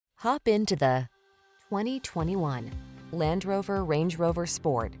Hop into the 2021 Land Rover Range Rover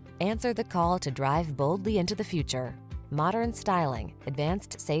Sport. Answer the call to drive boldly into the future. Modern styling,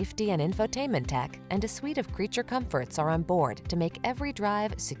 advanced safety and infotainment tech, and a suite of creature comforts are on board to make every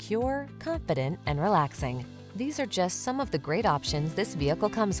drive secure, confident, and relaxing. These are just some of the great options this vehicle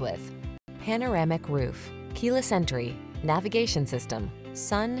comes with: panoramic roof, keyless entry, navigation system,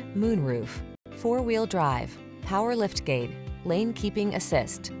 sun, moonroof, four-wheel drive, power liftgate, lane keeping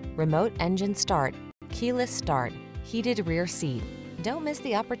assist, remote engine start, keyless start, heated rear seat. Don't miss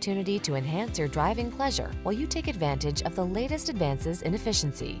the opportunity to enhance your driving pleasure while you take advantage of the latest advances in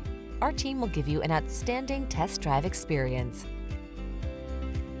efficiency. Our team will give you an outstanding test drive experience.